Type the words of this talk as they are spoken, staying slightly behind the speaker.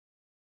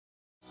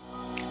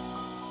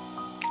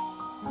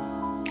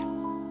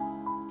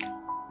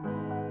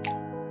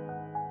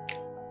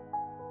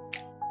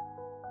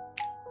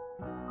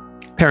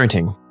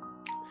Parenting.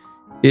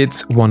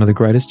 It's one of the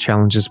greatest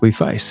challenges we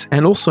face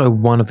and also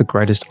one of the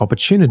greatest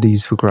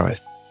opportunities for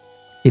growth.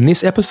 In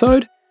this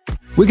episode,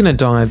 we're going to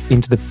dive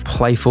into the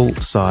playful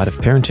side of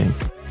parenting.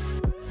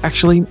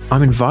 Actually,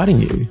 I'm inviting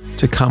you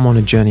to come on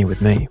a journey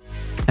with me,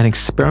 an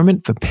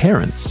experiment for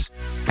parents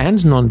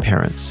and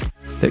non-parents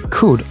that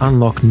could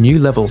unlock new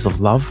levels of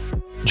love,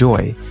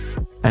 joy,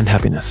 and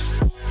happiness.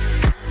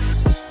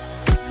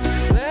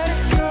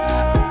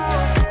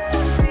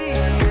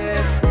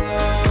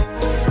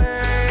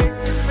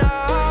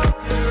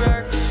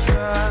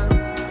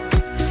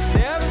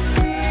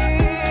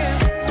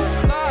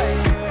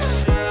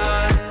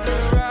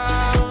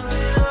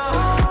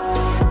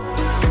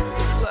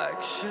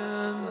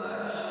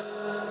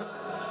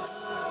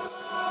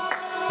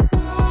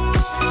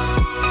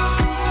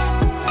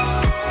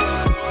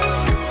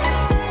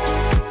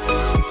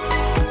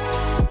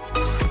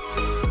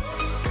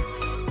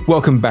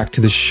 Welcome back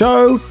to the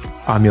show.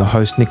 I'm your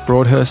host, Nick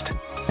Broadhurst,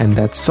 and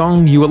that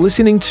song you are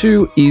listening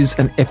to is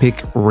an epic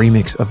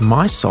remix of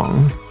my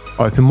song,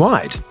 Open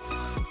Wide.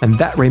 And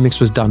that remix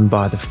was done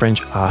by the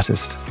French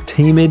artist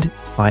Timid.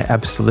 I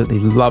absolutely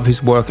love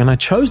his work, and I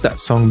chose that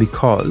song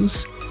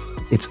because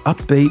it's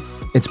upbeat,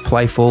 it's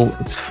playful,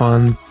 it's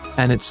fun,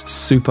 and it's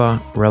super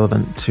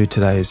relevant to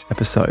today's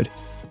episode.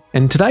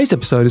 And today's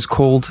episode is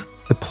called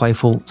The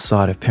Playful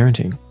Side of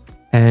Parenting.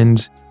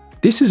 And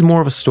this is more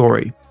of a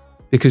story,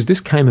 because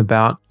this came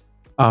about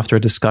after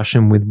a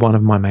discussion with one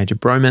of my major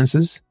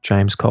bromances,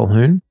 James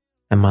Colquhoun,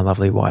 and my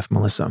lovely wife,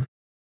 Melissa.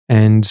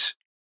 And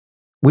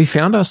we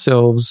found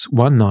ourselves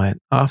one night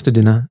after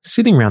dinner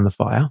sitting around the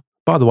fire.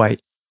 By the way,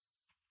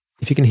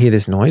 if you can hear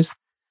this noise,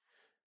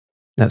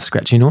 that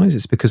scratchy noise,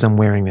 it's because I'm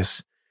wearing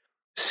this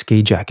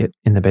ski jacket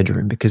in the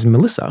bedroom because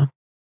Melissa,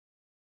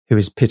 who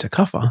is Pitta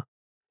Kaffa,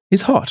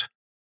 is hot.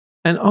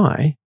 And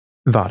I,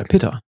 Vata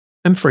Pitta,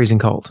 am freezing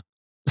cold.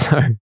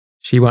 So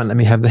she won't let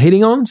me have the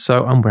heating on,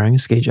 so I'm wearing a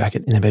ski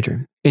jacket in the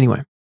bedroom.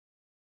 Anyway,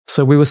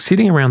 so we were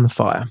sitting around the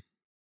fire,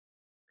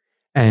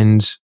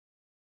 and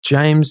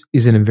James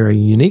is in a very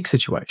unique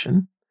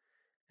situation,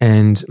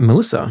 and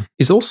Melissa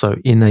is also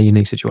in a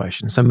unique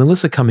situation. So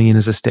Melissa coming in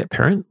as a step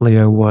parent,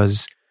 Leo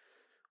was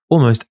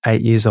almost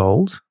 8 years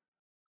old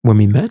when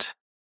we met,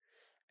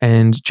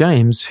 and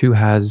James, who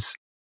has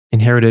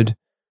inherited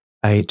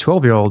a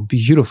 12-year-old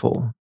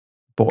beautiful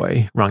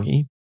boy,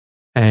 Rungy,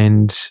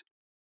 and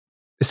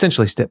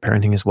essentially step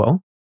parenting as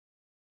well.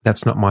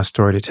 That's not my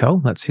story to tell.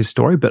 That's his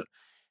story. But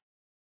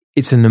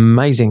it's an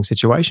amazing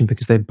situation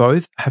because they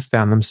both have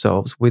found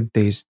themselves with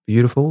these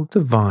beautiful,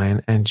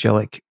 divine,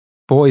 angelic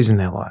boys in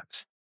their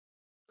lives.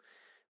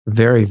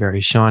 Very,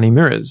 very shiny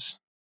mirrors,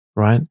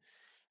 right?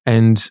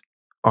 And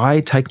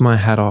I take my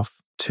hat off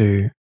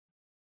to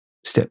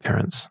step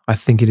parents. I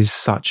think it is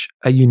such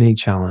a unique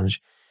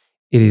challenge.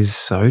 It is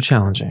so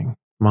challenging.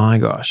 My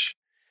gosh.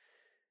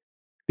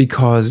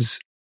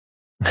 Because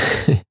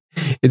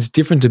it's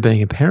different to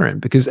being a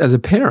parent, because as a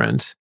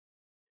parent,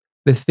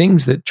 the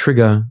things that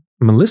trigger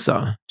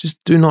Melissa just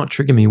do not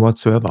trigger me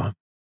whatsoever.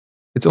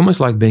 It's almost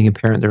like being a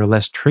parent, there are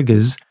less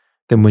triggers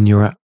than when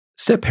you're a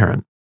step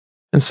parent.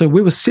 And so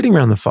we were sitting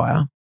around the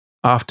fire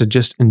after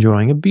just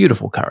enjoying a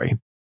beautiful curry.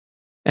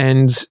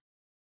 And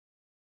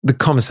the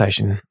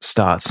conversation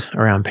starts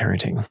around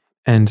parenting.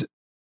 And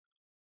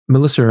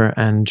Melissa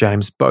and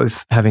James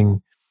both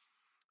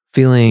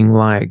feeling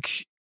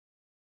like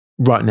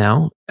right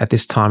now, at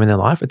this time in their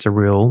life, it's a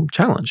real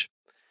challenge.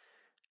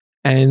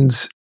 And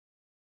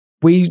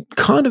we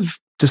kind of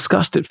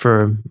discussed it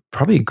for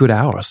probably a good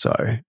hour or so,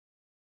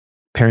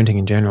 parenting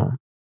in general.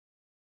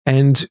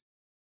 And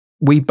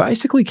we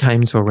basically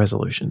came to a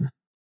resolution.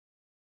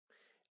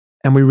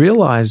 And we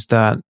realized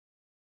that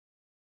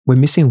we're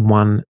missing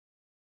one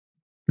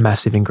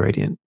massive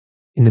ingredient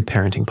in the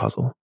parenting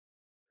puzzle.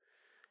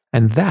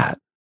 And that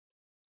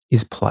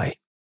is play.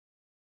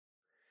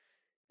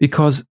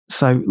 Because,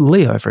 so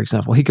Leo, for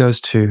example, he goes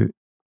to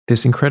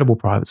this incredible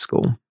private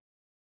school.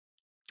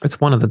 It's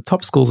one of the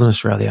top schools in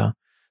Australia.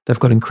 They've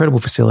got incredible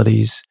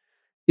facilities.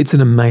 It's an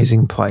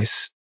amazing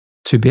place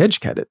to be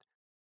educated.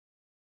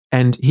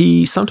 And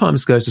he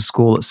sometimes goes to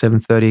school at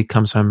 7:30,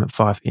 comes home at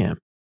 5 p.m.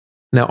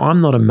 Now, I'm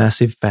not a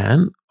massive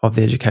fan of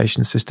the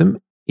education system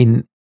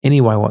in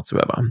any way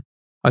whatsoever.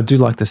 I do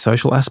like the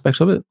social aspect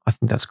of it. I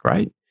think that's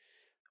great.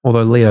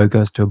 Although Leo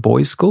goes to a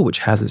boys' school, which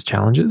has its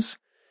challenges.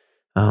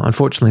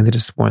 Unfortunately, there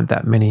just weren't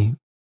that many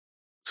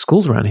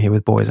schools around here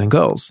with boys and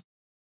girls.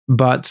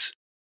 But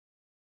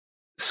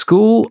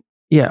school,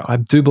 yeah, I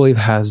do believe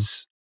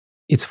has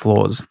its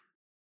flaws,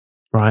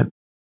 right?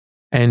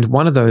 And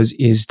one of those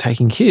is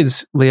taking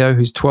kids, Leo,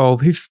 who's 12,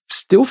 who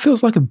still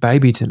feels like a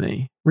baby to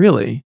me,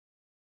 really,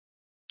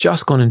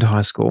 just gone into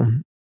high school,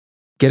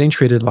 getting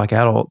treated like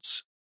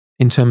adults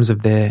in terms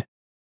of their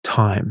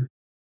time,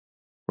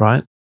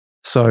 right?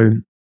 So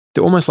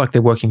they're almost like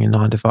they're working a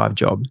 9-to-5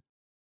 job.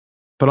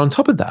 But on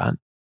top of that,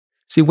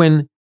 see,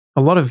 when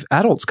a lot of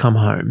adults come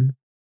home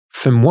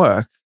from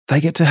work, they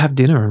get to have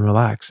dinner and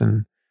relax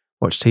and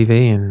watch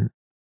TV. And,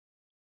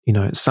 you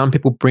know, some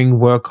people bring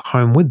work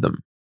home with them.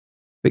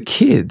 But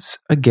kids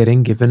are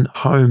getting given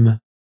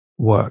home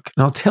work.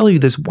 And I'll tell you,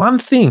 there's one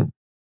thing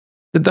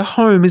that the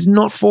home is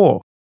not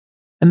for,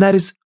 and that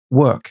is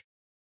work.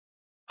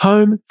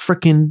 Home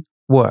freaking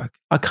work.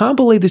 I can't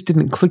believe this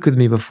didn't click with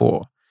me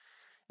before.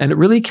 And it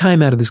really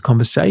came out of this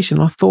conversation.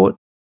 I thought,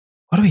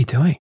 what are we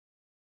doing?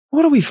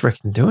 What are we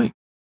freaking doing?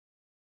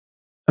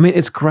 I mean,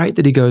 it's great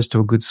that he goes to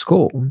a good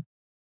school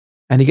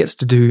and he gets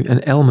to do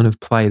an element of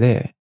play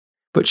there.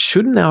 But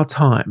shouldn't our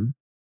time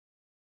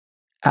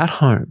at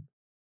home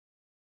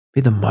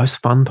be the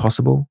most fun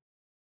possible?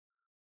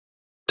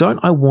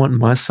 Don't I want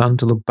my son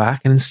to look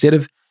back and instead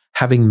of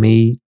having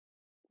me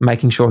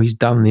making sure he's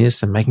done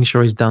this and making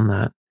sure he's done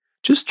that,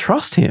 just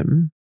trust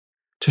him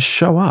to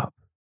show up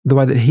the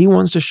way that he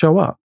wants to show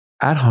up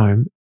at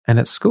home and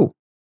at school.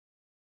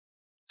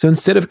 So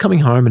instead of coming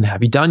home and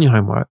have you done your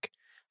homework,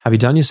 have you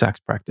done your sax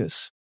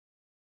practice?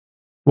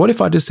 What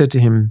if I just said to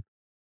him,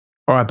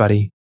 all right,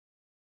 buddy,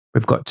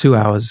 we've got 2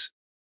 hours.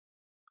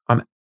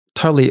 I'm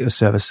totally at your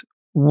service.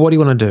 What do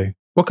you want to do?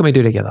 What can we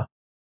do together?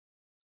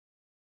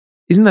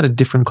 Isn't that a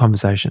different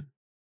conversation?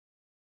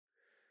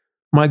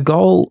 My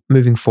goal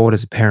moving forward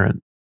as a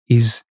parent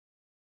is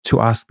to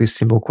ask this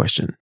simple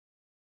question.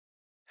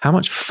 How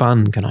much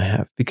fun can I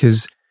have?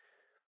 Because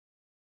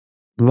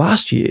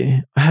last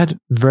year, I had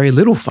very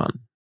little fun.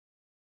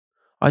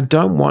 I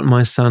don't want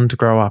my son to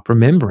grow up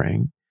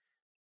remembering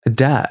a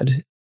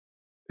dad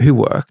who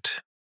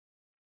worked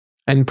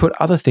and put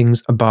other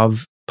things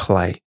above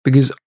play.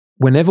 Because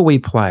whenever we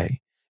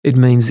play, it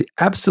means the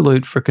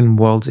absolute freaking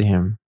world to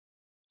him.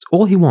 It's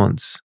all he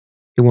wants.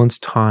 He wants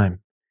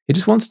time. He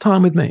just wants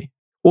time with me.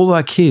 All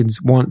our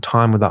kids want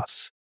time with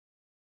us.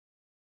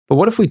 But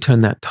what if we turn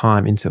that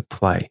time into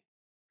play?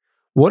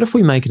 What if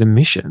we make it a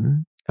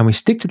mission and we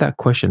stick to that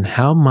question,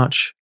 how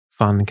much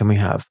fun can we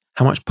have?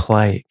 How much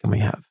play can we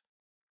have?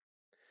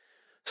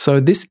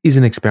 So this is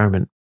an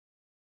experiment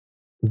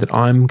that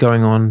I'm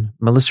going on,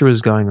 Melissa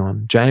is going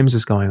on, James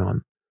is going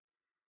on.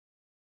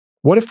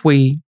 What if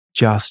we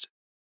just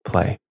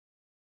play?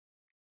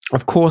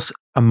 Of course,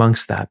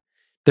 amongst that,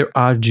 there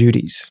are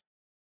duties.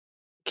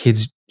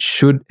 Kids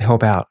should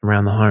help out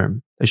around the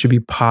home. They should be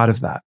part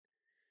of that,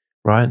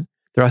 right?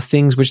 There are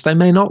things which they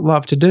may not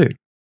love to do,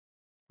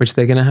 which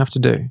they're going to have to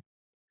do.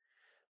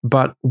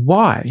 But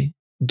why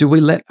do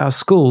we let our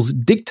schools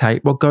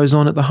dictate what goes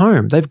on at the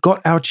home? They've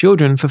got our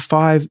children for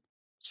 5-6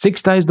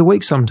 days a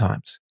week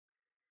sometimes,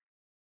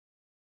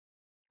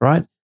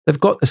 right? They've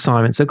got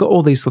assignments. They've got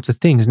all these sorts of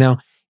things. Now,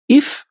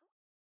 if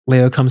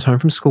Leo comes home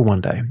from school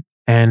one day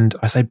and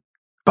I say,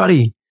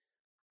 buddy,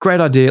 great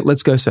idea,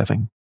 let's go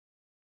surfing.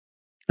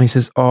 And he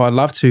says, oh, I'd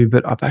love to,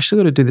 but I've actually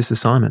got to do this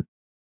assignment.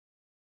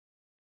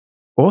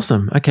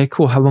 Awesome. Okay,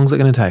 cool. How long is it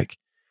going to take?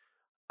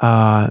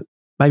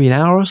 Maybe an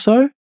hour or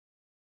so?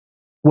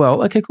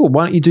 Well, okay, cool.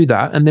 Why don't you do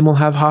that? And then we'll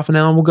have half an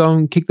hour and we'll go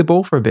and kick the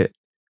ball for a bit.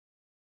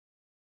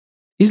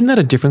 Isn't that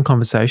a different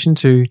conversation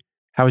to,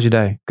 how was your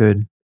day?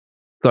 Good.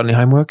 Got any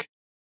homework?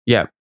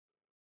 Yeah.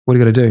 What do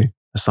you got to do?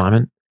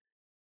 Assignment.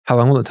 How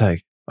long will it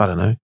take? I don't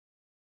know.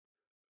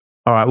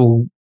 All right,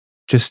 well,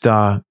 just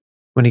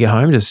when you get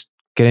home, just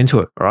get into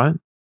it, all right?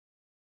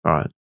 All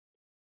right.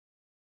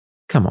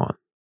 Come on.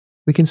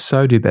 We can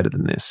so do better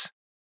than this.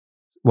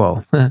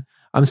 Well,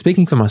 I'm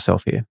speaking for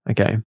myself here,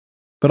 okay?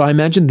 But I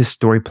imagine this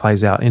story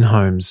plays out in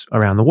homes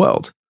around the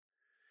world.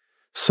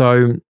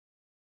 So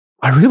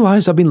I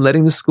realize I've been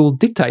letting the school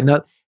dictate.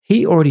 Now,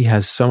 he already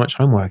has so much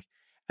homework.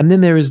 And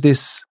then there is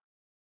this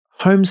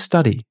home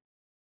study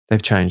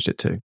they've changed it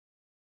to.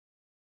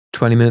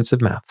 20 minutes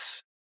of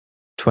maths,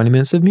 20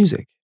 minutes of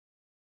music,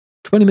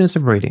 20 minutes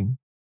of reading,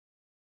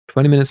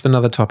 20 minutes of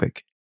another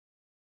topic.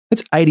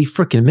 It's 80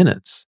 freaking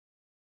minutes.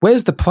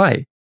 Where's the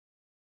play?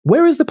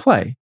 Where is the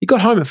play? You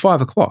got home at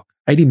 5 o'clock.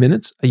 80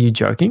 minutes? Are you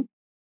joking?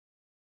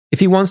 If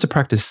he wants to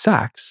practice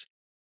sax,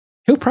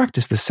 he'll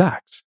practice the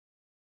sax.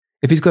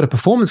 If he's got a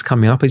performance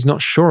coming up, he's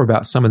not sure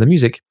about some of the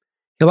music,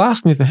 he'll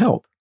ask me for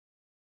help.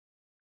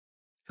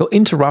 He'll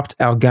interrupt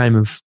our game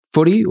of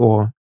footy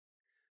or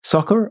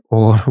soccer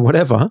or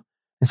whatever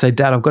and say,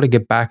 Dad, I've got to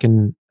get back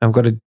and I've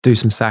got to do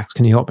some sax.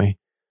 Can you help me?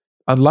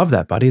 I'd love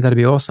that, buddy. That'd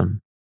be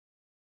awesome.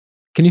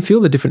 Can you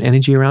feel the different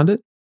energy around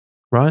it?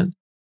 Right?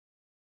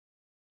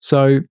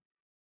 So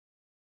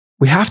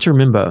we have to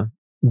remember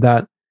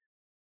that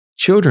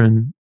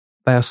children,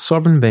 they are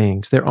sovereign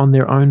beings. They're on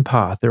their own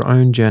path, their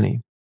own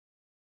journey.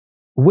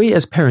 We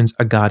as parents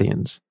are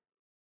guardians.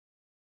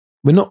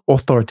 We're not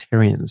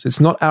authoritarians. It's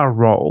not our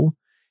role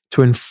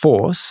to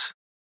enforce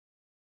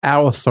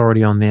our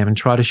authority on them and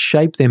try to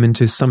shape them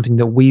into something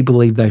that we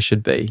believe they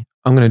should be.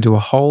 I'm going to do a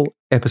whole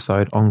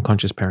episode on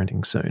conscious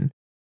parenting soon.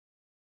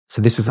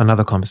 So this is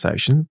another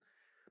conversation.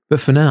 But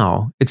for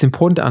now, it's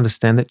important to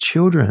understand that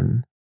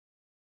children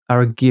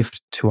are a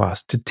gift to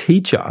us, to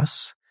teach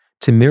us,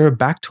 to mirror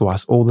back to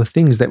us all the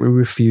things that we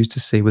refuse to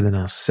see within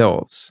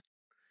ourselves.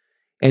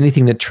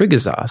 Anything that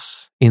triggers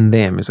us in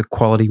them is a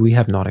quality we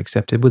have not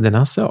accepted within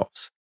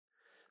ourselves.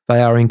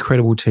 They are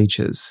incredible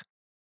teachers,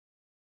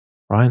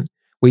 right?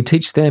 We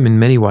teach them in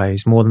many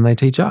ways more than they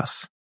teach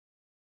us.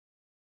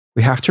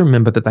 We have to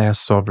remember that they are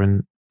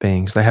sovereign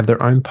beings. They have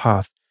their own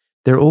path.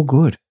 They're all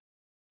good.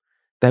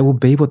 They will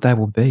be what they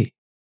will be,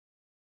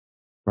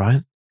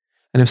 right?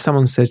 And if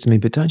someone says to me,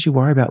 but don't you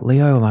worry about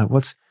Leo, like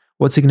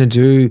what's he going to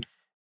do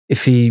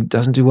if he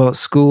doesn't do well at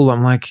school?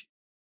 I'm like,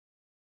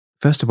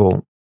 first of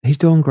all, he's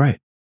doing great.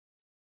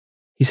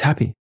 He's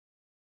happy.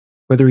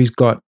 Whether he's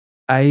got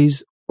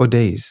A's or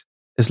D's,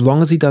 as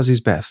long as he does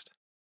his best,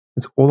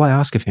 that's all I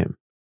ask of him.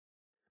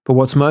 But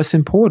what's most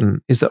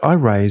important is that I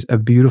raise a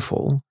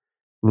beautiful,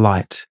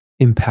 light,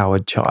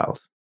 empowered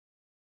child.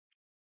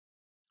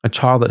 A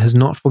child that has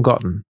not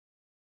forgotten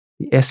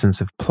the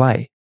essence of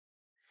play.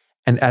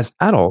 And as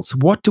adults,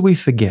 what do we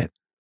forget?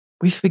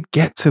 We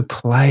forget to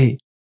play.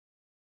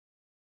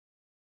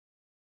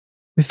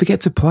 We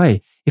forget to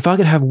play. If I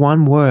could have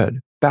one word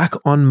back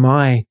on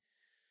my,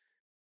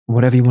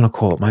 whatever you want to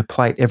call it, my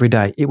plate every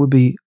day, it would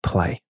be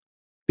play.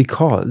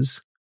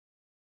 Because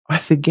I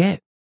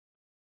forget.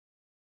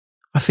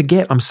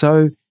 I'm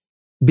so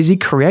busy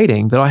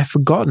creating that I have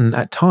forgotten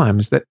at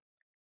times that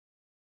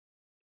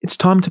it's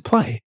time to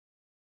play.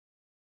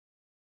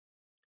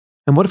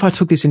 And what if I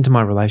took this into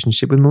my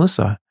relationship with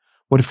Melissa?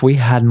 What if we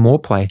had more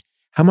play?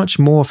 How much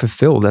more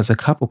fulfilled as a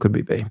couple could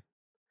we be?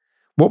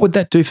 What would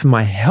that do for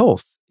my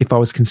health if I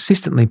was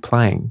consistently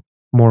playing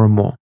more and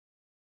more?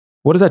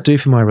 What does that do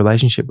for my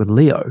relationship with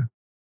Leo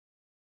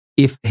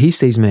if he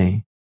sees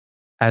me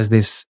as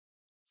this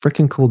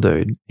freaking cool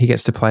dude he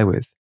gets to play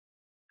with,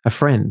 a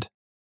friend?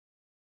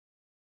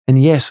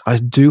 And yes, I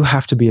do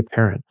have to be a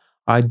parent.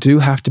 I do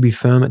have to be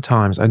firm at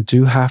times. I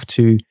do have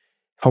to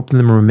help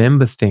them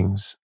remember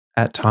things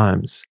at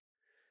times.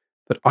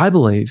 But I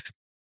believe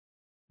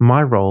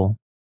my role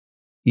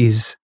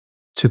is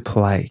to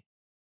play.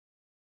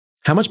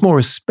 How much more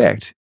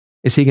respect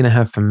is he going to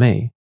have for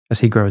me as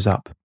he grows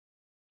up?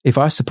 If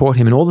I support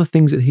him in all the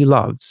things that he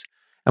loves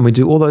and we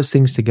do all those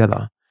things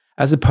together,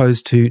 as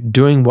opposed to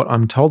doing what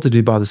I'm told to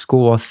do by the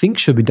school or think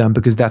should be done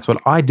because that's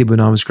what I did when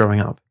I was growing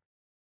up.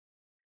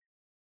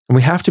 And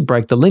we have to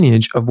break the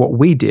lineage of what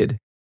we did.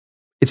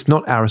 It's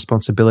not our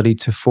responsibility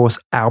to force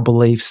our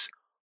beliefs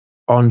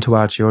onto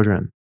our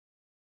children.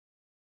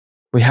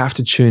 We have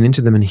to tune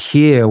into them and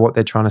hear what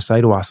they're trying to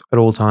say to us at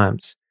all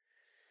times.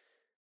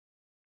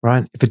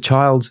 Right? If a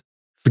child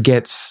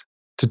forgets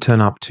to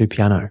turn up to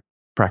piano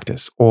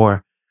practice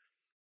or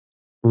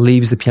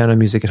leaves the piano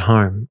music at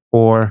home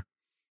or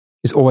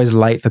is always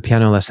late for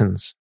piano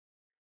lessons,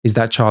 is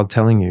that child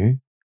telling you,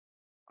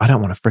 I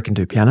don't want to frickin'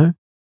 do piano?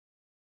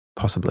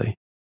 Possibly.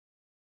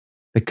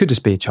 It could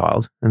just be a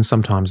child, and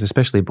sometimes,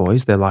 especially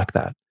boys, they're like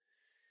that.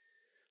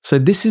 So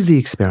this is the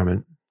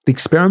experiment. The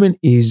experiment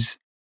is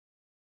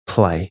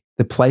play,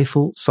 the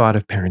playful side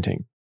of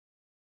parenting.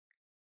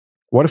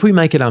 What if we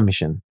make it our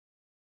mission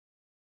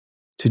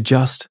to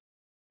just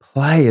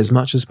play as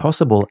much as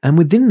possible? And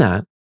within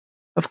that,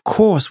 of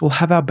course, we'll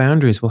have our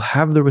boundaries. We'll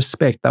have the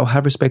respect. They'll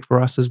have respect for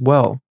us as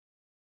well.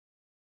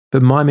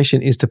 But my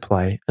mission is to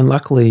play. And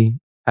luckily,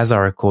 as I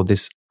record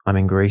this, I'm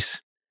in Greece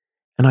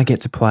and I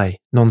get to play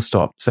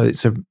nonstop. So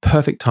it's a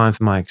perfect time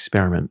for my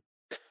experiment.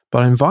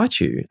 But I invite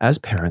you as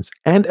parents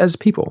and as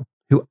people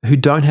who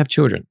don't have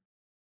children,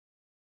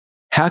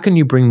 how can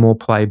you bring more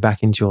play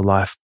back into your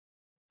life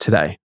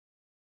today?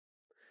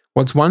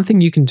 What's one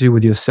thing you can do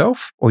with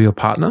yourself or your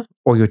partner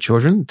or your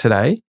children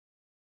today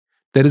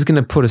that is going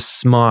to put a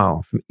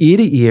smile from ear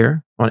to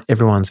ear on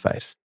everyone's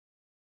face,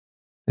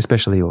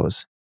 especially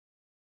yours?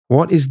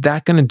 What is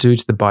that going to do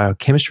to the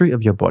biochemistry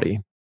of your body?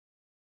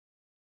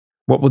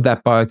 What would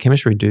that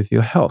biochemistry do for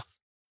your health?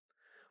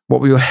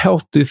 What will your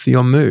health do for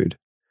your mood?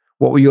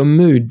 What will your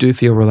mood do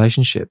for your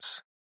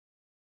relationships?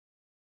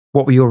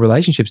 What will your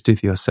relationships do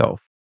for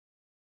yourself?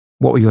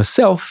 What will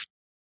yourself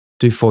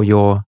do for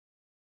your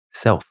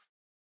self,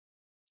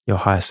 your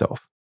higher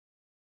self?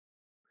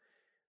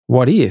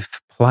 What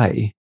if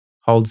play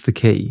holds the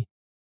key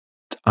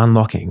to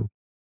unlocking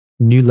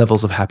new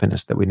levels of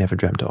happiness that we never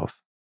dreamt of?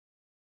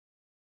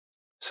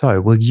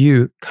 So, will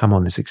you come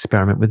on this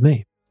experiment with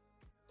me?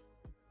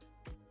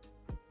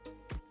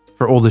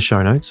 For all the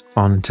show notes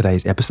on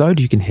today's episode,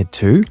 you can head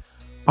to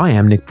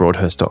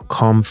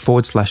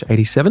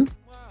iamnickbroadhurst.com/87.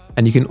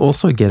 And you can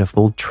also get a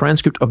full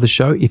transcript of the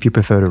show if you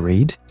prefer to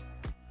read.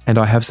 And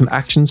I have some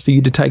actions for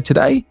you to take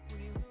today.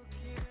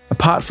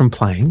 Apart from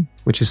playing,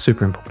 which is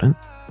super important,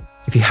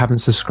 if you haven't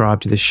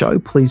subscribed to the show,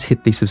 please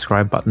hit the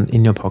subscribe button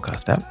in your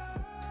podcast app.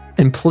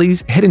 And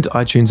please head into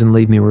iTunes and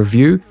leave me a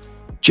review,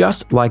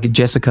 just like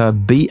Jessica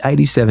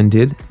B87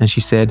 did. And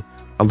she said,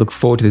 I look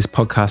forward to this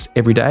podcast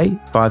every day,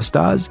 5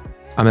 stars.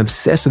 I'm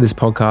obsessed with this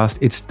podcast.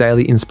 It's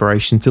daily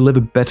inspiration to live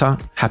a better,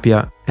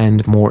 happier,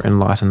 and more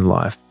enlightened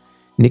life.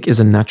 Nick is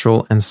a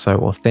natural and so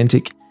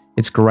authentic.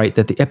 It's great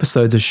that the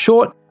episodes are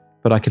short,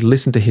 but I could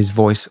listen to his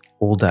voice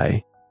all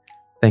day.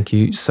 Thank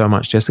you so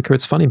much, Jessica.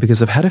 It's funny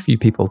because I've had a few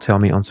people tell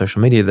me on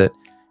social media that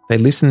they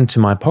listen to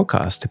my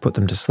podcast to put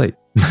them to sleep.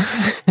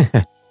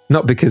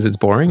 Not because it's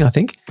boring, I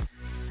think.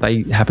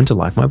 They happen to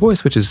like my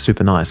voice, which is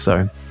super nice.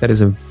 So that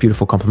is a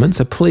beautiful compliment.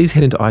 So please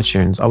head into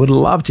iTunes. I would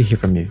love to hear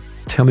from you.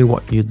 Tell me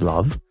what you'd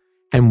love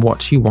and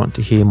what you want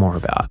to hear more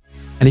about.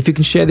 And if you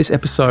can share this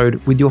episode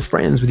with your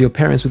friends, with your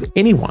parents, with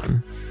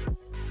anyone,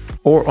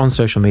 or on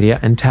social media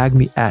and tag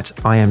me at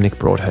I am Nick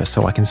Broadhurst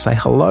so I can say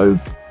hello.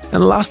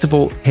 And last of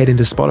all, head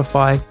into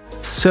Spotify,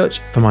 search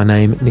for my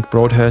name, Nick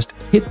Broadhurst,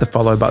 hit the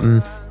follow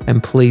button,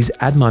 and please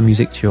add my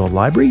music to your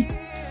library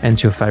and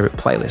to your favorite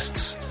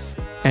playlists.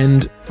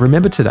 And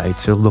remember today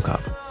to look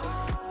up.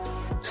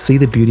 See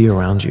the beauty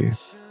around you.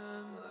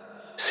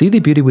 See the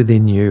beauty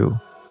within you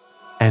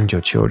and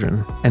your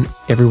children and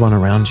everyone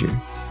around you.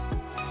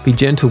 Be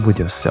gentle with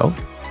yourself.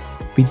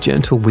 Be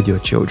gentle with your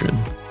children.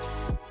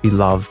 Be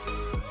love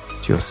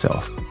to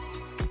yourself.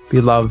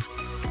 Be love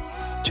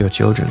to your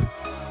children.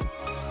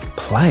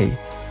 Play.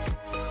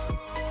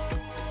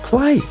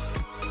 Play.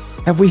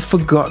 Have we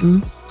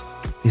forgotten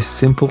this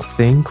simple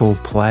thing called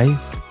play?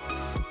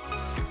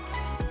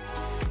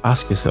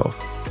 Ask yourself,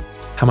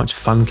 how much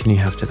fun can you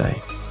have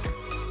today?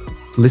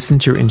 Listen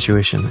to your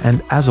intuition,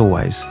 and as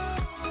always,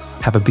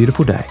 have a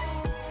beautiful day.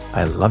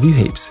 I love you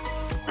heaps.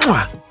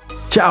 Mwah!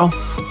 Ciao.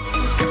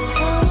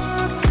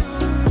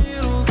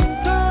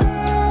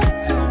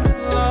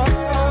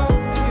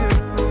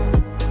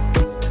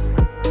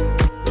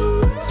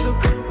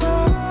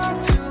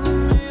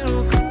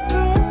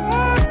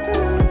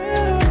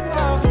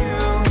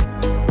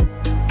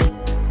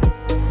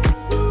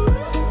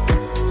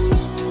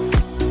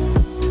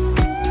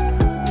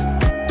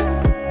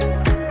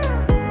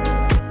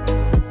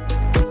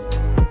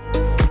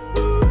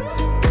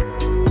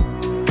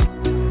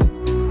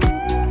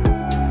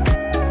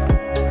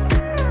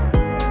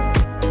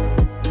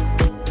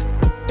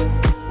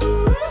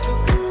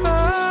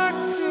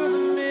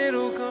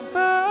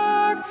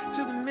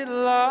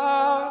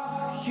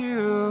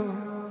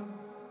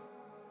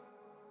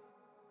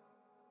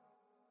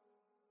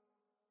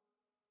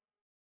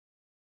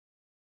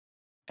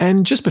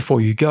 And just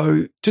before you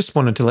go, just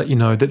wanted to let you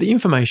know that the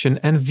information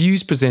and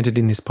views presented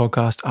in this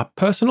podcast are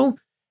personal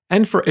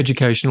and for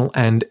educational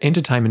and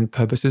entertainment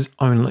purposes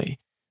only.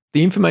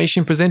 The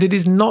information presented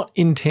is not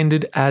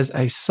intended as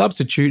a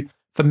substitute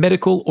for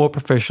medical or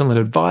professional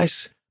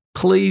advice.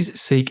 Please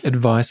seek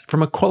advice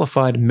from a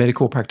qualified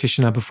medical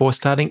practitioner before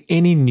starting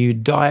any new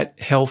diet,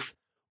 health,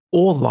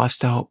 or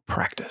lifestyle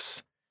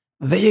practice.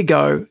 There you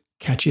go.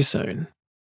 Catch you soon.